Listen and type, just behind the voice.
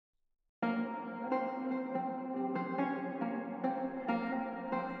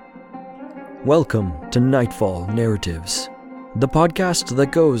Welcome to Nightfall Narratives, the podcast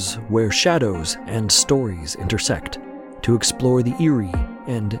that goes where shadows and stories intersect to explore the eerie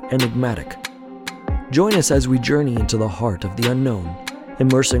and enigmatic. Join us as we journey into the heart of the unknown,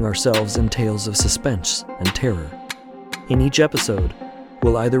 immersing ourselves in tales of suspense and terror. In each episode,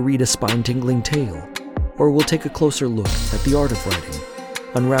 we'll either read a spine-tingling tale, or we'll take a closer look at the art of writing,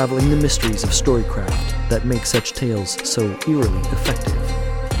 unraveling the mysteries of storycraft that make such tales so eerily effective.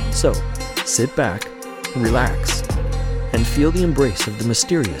 So, sit back, relax, and feel the embrace of the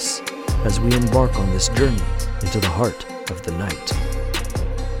mysterious as we embark on this journey into the heart of the night.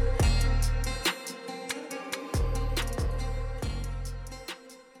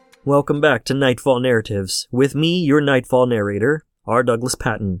 Welcome back to Nightfall Narratives, with me, your Nightfall narrator, R. Douglas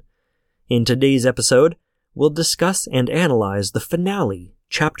Patton. In today's episode, we'll discuss and analyze the finale,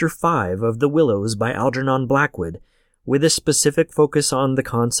 Chapter 5 of The Willows by Algernon Blackwood, with a specific focus on the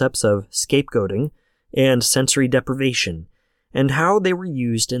concepts of scapegoating and sensory deprivation, and how they were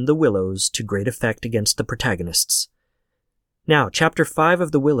used in The Willows to great effect against the protagonists. Now, Chapter 5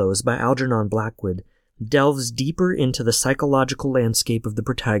 of The Willows by Algernon Blackwood delves deeper into the psychological landscape of the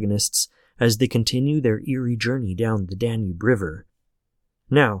protagonists as they continue their eerie journey down the Danube River.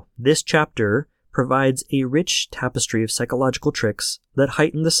 Now, this chapter provides a rich tapestry of psychological tricks that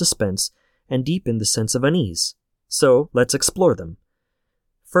heighten the suspense and deepen the sense of unease. So, let's explore them.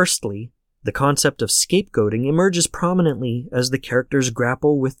 Firstly, the concept of scapegoating emerges prominently as the characters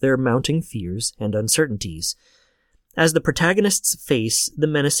grapple with their mounting fears and uncertainties. As the protagonists face the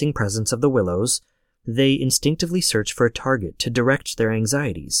menacing presence of the Willows, they instinctively search for a target to direct their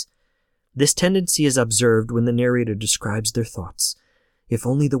anxieties. This tendency is observed when the narrator describes their thoughts. "If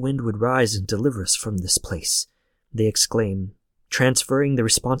only the wind would rise and deliver us from this place," they exclaim, transferring the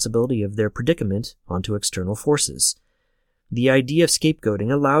responsibility of their predicament onto external forces. The idea of scapegoating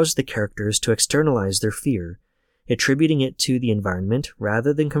allows the characters to externalize their fear, attributing it to the environment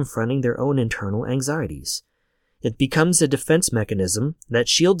rather than confronting their own internal anxieties. It becomes a defense mechanism that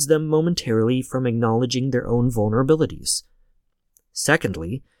shields them momentarily from acknowledging their own vulnerabilities.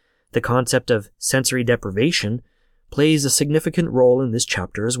 Secondly, the concept of sensory deprivation plays a significant role in this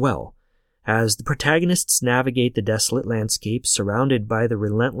chapter as well. As the protagonists navigate the desolate landscape surrounded by the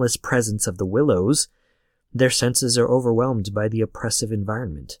relentless presence of the Willows, their senses are overwhelmed by the oppressive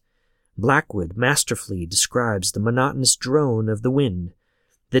environment. Blackwood masterfully describes the monotonous drone of the wind,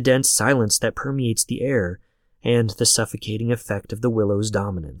 the dense silence that permeates the air, and the suffocating effect of the Willows'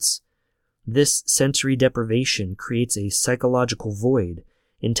 dominance. This sensory deprivation creates a psychological void,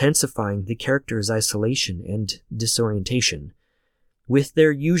 intensifying the characters' isolation and disorientation. With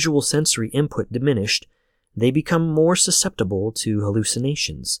their usual sensory input diminished, they become more susceptible to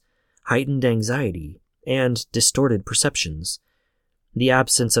hallucinations, heightened anxiety, and distorted perceptions. The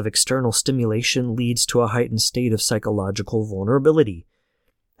absence of external stimulation leads to a heightened state of psychological vulnerability,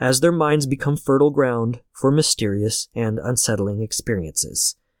 as their minds become fertile ground for mysterious and unsettling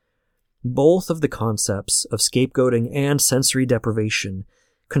experiences. Both of the concepts of scapegoating and sensory deprivation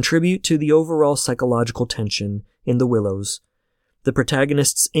contribute to the overall psychological tension in The Willows. The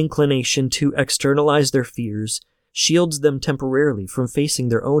protagonist's inclination to externalize their fears shields them temporarily from facing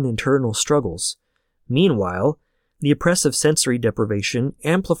their own internal struggles. Meanwhile, the oppressive sensory deprivation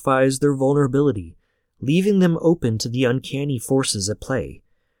amplifies their vulnerability, leaving them open to the uncanny forces at play.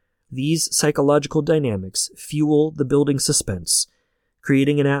 These psychological dynamics fuel the building suspense,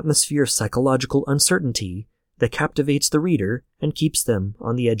 creating an atmosphere of psychological uncertainty that captivates the reader and keeps them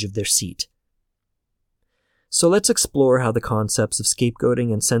on the edge of their seat. So let's explore how the concepts of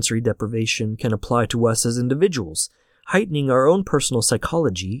scapegoating and sensory deprivation can apply to us as individuals, heightening our own personal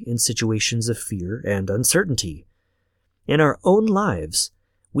psychology in situations of fear and uncertainty. In our own lives,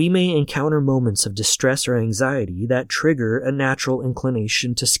 we may encounter moments of distress or anxiety that trigger a natural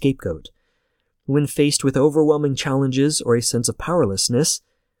inclination to scapegoat. When faced with overwhelming challenges or a sense of powerlessness,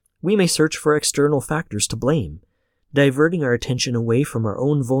 we may search for external factors to blame, diverting our attention away from our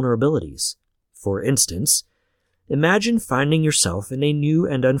own vulnerabilities. For instance, imagine finding yourself in a new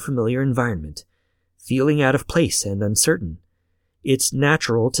and unfamiliar environment, feeling out of place and uncertain. It's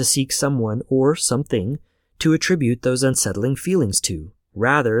natural to seek someone or something to attribute those unsettling feelings to,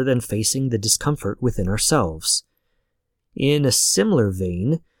 rather than facing the discomfort within ourselves. In a similar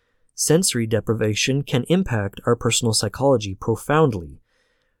vein, sensory deprivation can impact our personal psychology profoundly.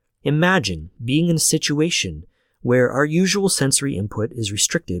 Imagine being in a situation where our usual sensory input is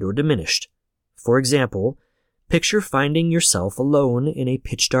restricted or diminished. For example, picture finding yourself alone in a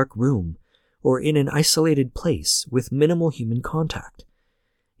pitch-dark room or in an isolated place with minimal human contact.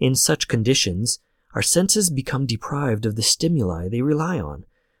 In such conditions, our senses become deprived of the stimuli they rely on,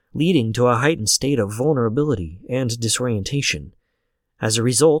 leading to a heightened state of vulnerability and disorientation. As a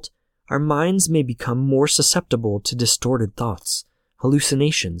result, our minds may become more susceptible to distorted thoughts,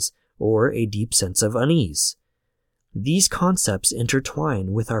 hallucinations, or a deep sense of unease. These concepts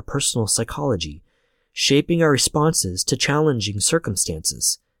intertwine with our personal psychology, shaping our responses to challenging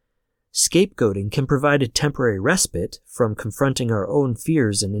circumstances. Scapegoating can provide a temporary respite from confronting our own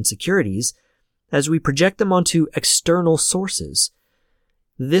fears and insecurities as we project them onto external sources.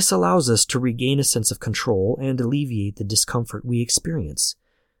 This allows us to regain a sense of control and alleviate the discomfort we experience.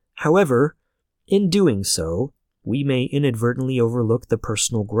 However, in doing so, we may inadvertently overlook the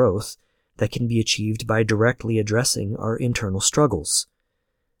personal growth that can be achieved by directly addressing our internal struggles.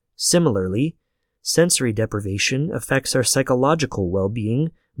 Similarly, sensory deprivation affects our psychological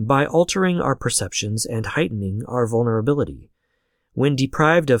well-being by altering our perceptions and heightening our vulnerability. When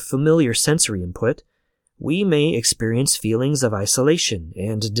deprived of familiar sensory input, we may experience feelings of isolation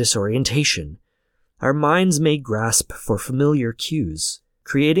and disorientation. Our minds may grasp for familiar cues,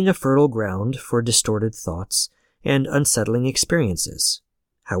 creating a fertile ground for distorted thoughts and unsettling experiences.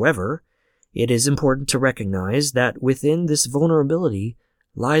 However, it is important to recognize that within this vulnerability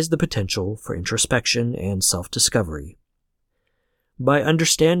lies the potential for introspection and self-discovery. By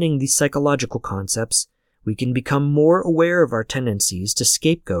understanding these psychological concepts, we can become more aware of our tendencies to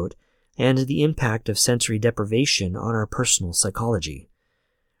scapegoat and the impact of sensory deprivation on our personal psychology.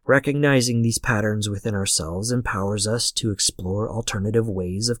 Recognizing these patterns within ourselves empowers us to explore alternative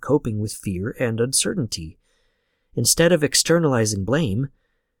ways of coping with fear and uncertainty. Instead of externalizing blame,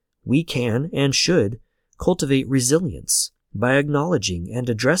 we can and should cultivate resilience by acknowledging and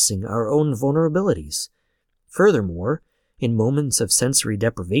addressing our own vulnerabilities. Furthermore, in moments of sensory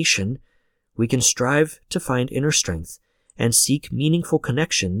deprivation, we can strive to find inner strength and seek meaningful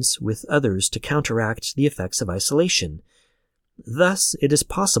connections with others to counteract the effects of isolation. Thus, it is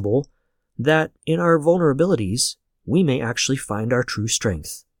possible that in our vulnerabilities, we may actually find our true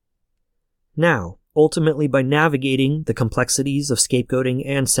strength. Now, ultimately, by navigating the complexities of scapegoating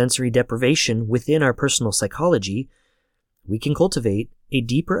and sensory deprivation within our personal psychology, we can cultivate a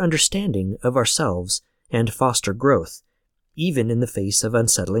deeper understanding of ourselves and foster growth, even in the face of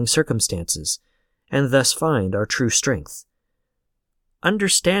unsettling circumstances, and thus find our true strength.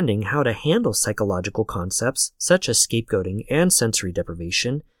 Understanding how to handle psychological concepts such as scapegoating and sensory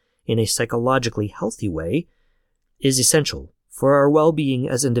deprivation in a psychologically healthy way is essential for our well-being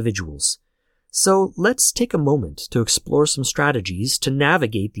as individuals. So let's take a moment to explore some strategies to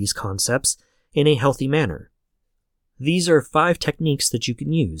navigate these concepts in a healthy manner. These are 5 techniques that you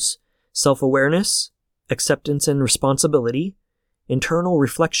can use: self-awareness, acceptance and responsibility, internal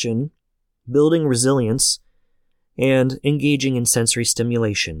reflection, building resilience, and engaging in sensory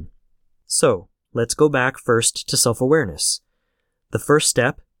stimulation. So, let's go back first to self-awareness. The first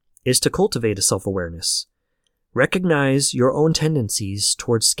step is to cultivate a self-awareness. Recognize your own tendencies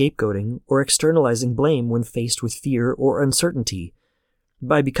towards scapegoating or externalizing blame when faced with fear or uncertainty.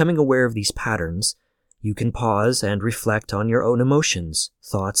 By becoming aware of these patterns, you can pause and reflect on your own emotions,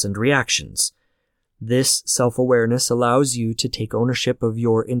 thoughts, and reactions. This self-awareness allows you to take ownership of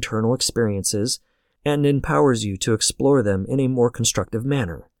your internal experiences and empowers you to explore them in a more constructive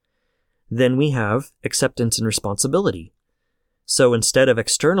manner. Then we have acceptance and responsibility. So instead of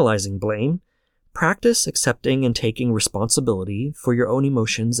externalizing blame, practice accepting and taking responsibility for your own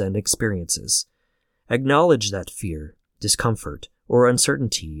emotions and experiences. Acknowledge that fear, discomfort, or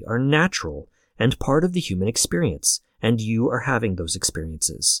uncertainty are natural and part of the human experience, and you are having those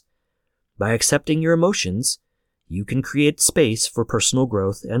experiences. By accepting your emotions, you can create space for personal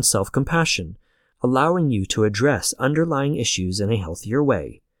growth and self-compassion, allowing you to address underlying issues in a healthier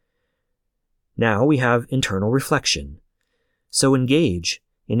way. Now we have internal reflection. So engage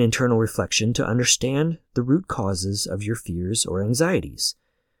in internal reflection to understand the root causes of your fears or anxieties.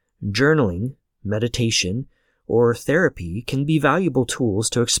 Journaling, meditation, or therapy can be valuable tools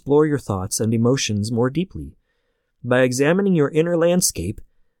to explore your thoughts and emotions more deeply. By examining your inner landscape,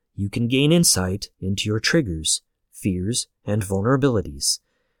 you can gain insight into your triggers, fears, and vulnerabilities.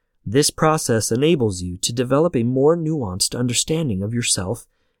 This process enables you to develop a more nuanced understanding of yourself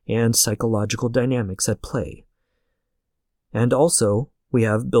and psychological dynamics at play. And also, we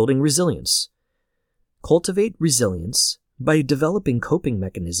have building resilience. Cultivate resilience by developing coping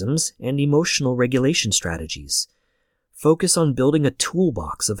mechanisms and emotional regulation strategies. Focus on building a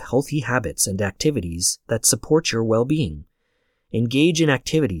toolbox of healthy habits and activities that support your well-being. Engage in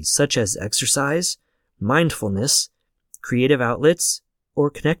activities such as exercise, mindfulness, creative outlets, or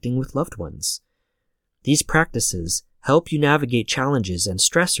connecting with loved ones. These practices help you navigate challenges and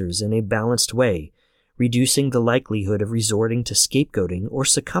stressors in a balanced way, reducing the likelihood of resorting to scapegoating or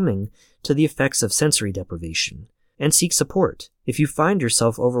succumbing to the effects of sensory deprivation. And seek support. If you find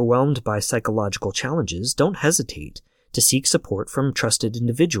yourself overwhelmed by psychological challenges, don't hesitate to seek support from trusted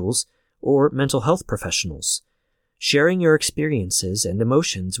individuals or mental health professionals. Sharing your experiences and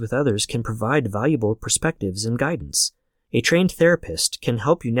emotions with others can provide valuable perspectives and guidance. A trained therapist can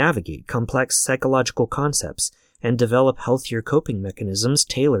help you navigate complex psychological concepts and develop healthier coping mechanisms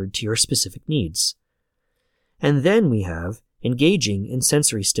tailored to your specific needs. And then we have engaging in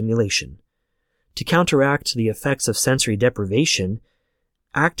sensory stimulation. To counteract the effects of sensory deprivation,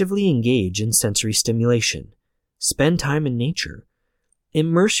 actively engage in sensory stimulation. Spend time in nature.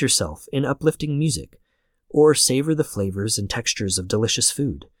 Immerse yourself in uplifting music, or savor the flavors and textures of delicious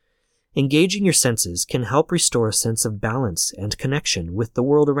food. Engaging your senses can help restore a sense of balance and connection with the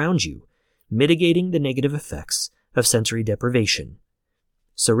world around you, mitigating the negative effects of sensory deprivation.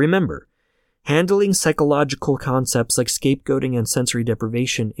 So remember, handling psychological concepts like scapegoating and sensory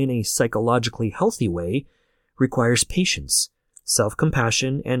deprivation in a psychologically healthy way requires patience,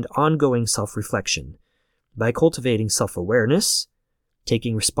 self-compassion, and ongoing self-reflection. By cultivating self-awareness,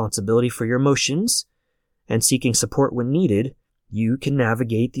 taking responsibility for your emotions, and seeking support when needed, you can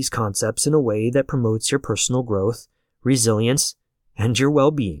navigate these concepts in a way that promotes your personal growth, resilience, and your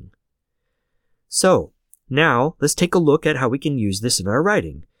well-being. So, now let's take a look at how we can use this in our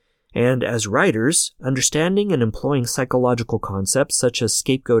writing. And as writers, understanding and employing psychological concepts such as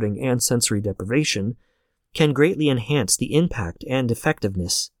scapegoating and sensory deprivation can greatly enhance the impact and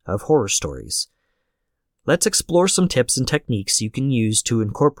effectiveness of horror stories. Let's explore some tips and techniques you can use to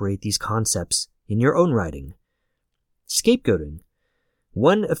incorporate these concepts in your own writing. Scapegoating.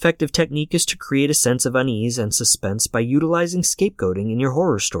 One effective technique is to create a sense of unease and suspense by utilizing scapegoating in your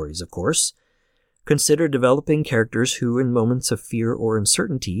horror stories, of course. Consider developing characters who, in moments of fear or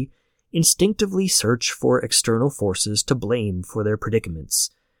uncertainty, instinctively search for external forces to blame for their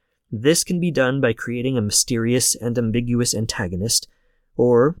predicaments. This can be done by creating a mysterious and ambiguous antagonist,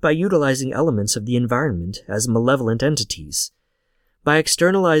 or by utilizing elements of the environment as malevolent entities. By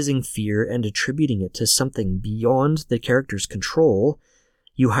externalizing fear and attributing it to something beyond the character's control,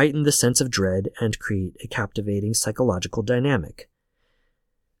 you heighten the sense of dread and create a captivating psychological dynamic.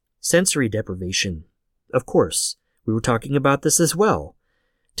 Sensory deprivation. Of course, we were talking about this as well.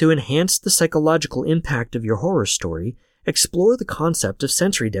 To enhance the psychological impact of your horror story, explore the concept of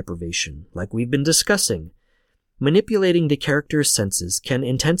sensory deprivation, like we've been discussing. Manipulating the character's senses can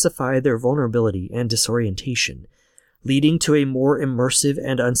intensify their vulnerability and disorientation, leading to a more immersive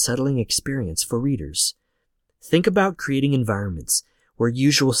and unsettling experience for readers. Think about creating environments where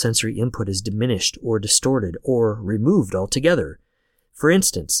usual sensory input is diminished or distorted or removed altogether. For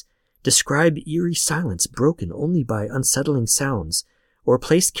instance, describe eerie silence broken only by unsettling sounds, or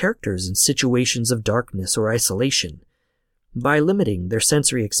place characters in situations of darkness or isolation. By limiting their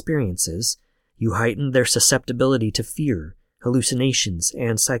sensory experiences, you heighten their susceptibility to fear, hallucinations,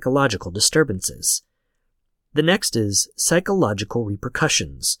 and psychological disturbances. The next is psychological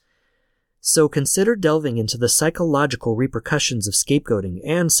repercussions. So consider delving into the psychological repercussions of scapegoating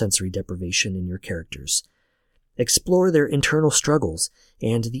and sensory deprivation in your characters. Explore their internal struggles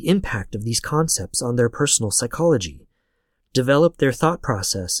and the impact of these concepts on their personal psychology. Develop their thought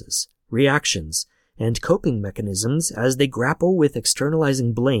processes, reactions, and coping mechanisms as they grapple with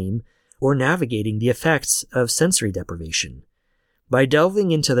externalizing blame or navigating the effects of sensory deprivation. By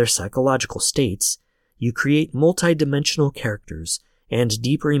delving into their psychological states, you create multidimensional characters and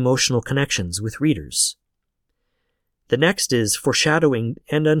deeper emotional connections with readers. The next is foreshadowing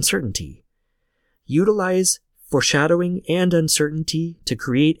and uncertainty. Utilize foreshadowing and uncertainty to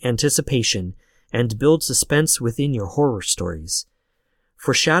create anticipation and build suspense within your horror stories.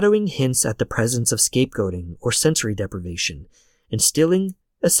 Foreshadowing hints at the presence of scapegoating or sensory deprivation, instilling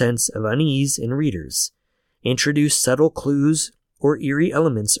a sense of unease in readers. Introduce subtle clues or eerie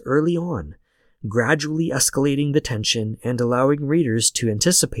elements early on, gradually escalating the tension and allowing readers to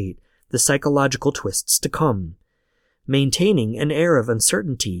anticipate the psychological twists to come. Maintaining an air of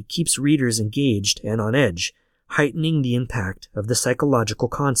uncertainty keeps readers engaged and on edge, heightening the impact of the psychological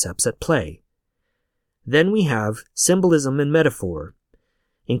concepts at play. Then we have symbolism and metaphor.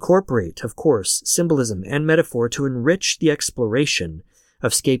 Incorporate, of course, symbolism and metaphor to enrich the exploration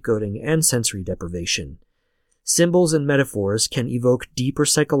of scapegoating and sensory deprivation. Symbols and metaphors can evoke deeper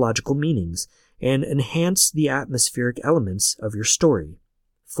psychological meanings and enhance the atmospheric elements of your story.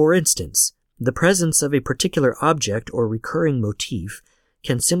 For instance, the presence of a particular object or recurring motif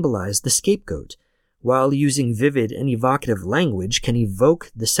can symbolize the scapegoat, while using vivid and evocative language can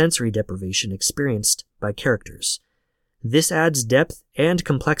evoke the sensory deprivation experienced by characters. This adds depth and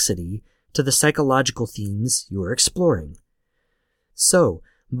complexity to the psychological themes you are exploring. So,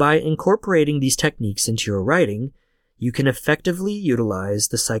 by incorporating these techniques into your writing, you can effectively utilize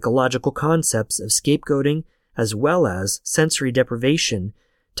the psychological concepts of scapegoating as well as sensory deprivation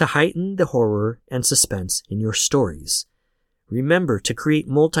to heighten the horror and suspense in your stories. Remember to create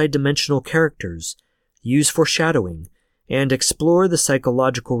multidimensional characters, use foreshadowing, and explore the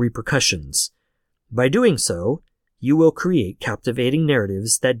psychological repercussions. By doing so, you will create captivating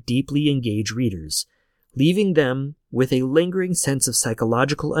narratives that deeply engage readers, leaving them with a lingering sense of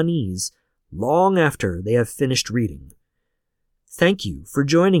psychological unease long after they have finished reading. Thank you for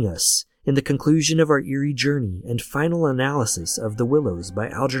joining us in the conclusion of our eerie journey and final analysis of The Willows by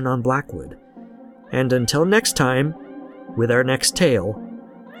Algernon Blackwood. And until next time, with our next tale,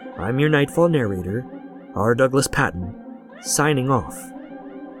 I'm your Nightfall narrator, R. Douglas Patton, signing off.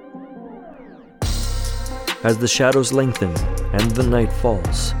 As the shadows lengthen and the night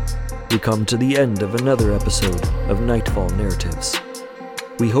falls, we come to the end of another episode of Nightfall Narratives.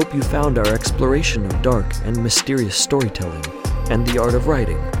 We hope you found our exploration of dark and mysterious storytelling and the art of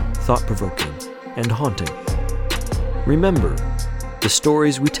writing thought-provoking and haunting. Remember, the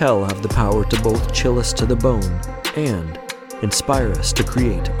stories we tell have the power to both chill us to the bone and inspire us to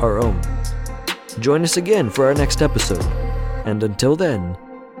create our own. Join us again for our next episode, and until then,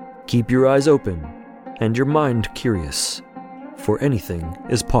 keep your eyes open and your mind curious, for anything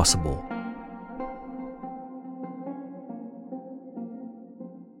is possible.